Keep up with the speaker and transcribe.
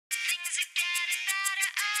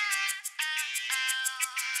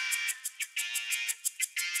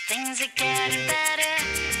Things are getting better,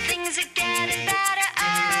 things are getting better,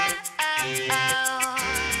 oh, oh, oh.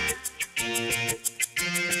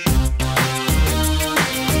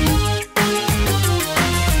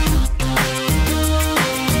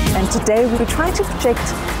 And today we're trying to project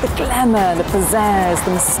the glamour, the pizzazz,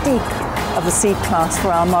 the mystique of the C-Class for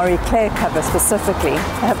our Clare cover specifically.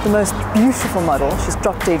 I have the most beautiful model, she's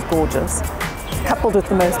drop dead gorgeous, coupled with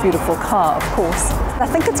the most beautiful car, of course. I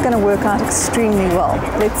think it's going to work out extremely well.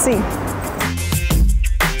 Let's see.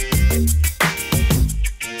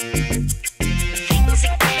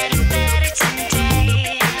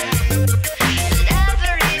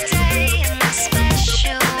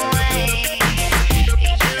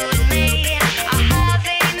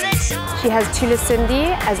 She has Tula Cindy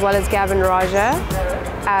as well as Gavin Raja.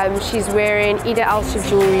 She's wearing Ida Alscher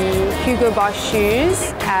jewelry, Hugo Boss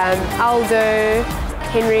shoes, Aldo,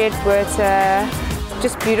 Henriette Werther,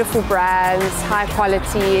 just beautiful brands, high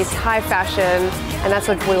quality, high fashion, and that's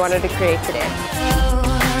what we wanted to create today.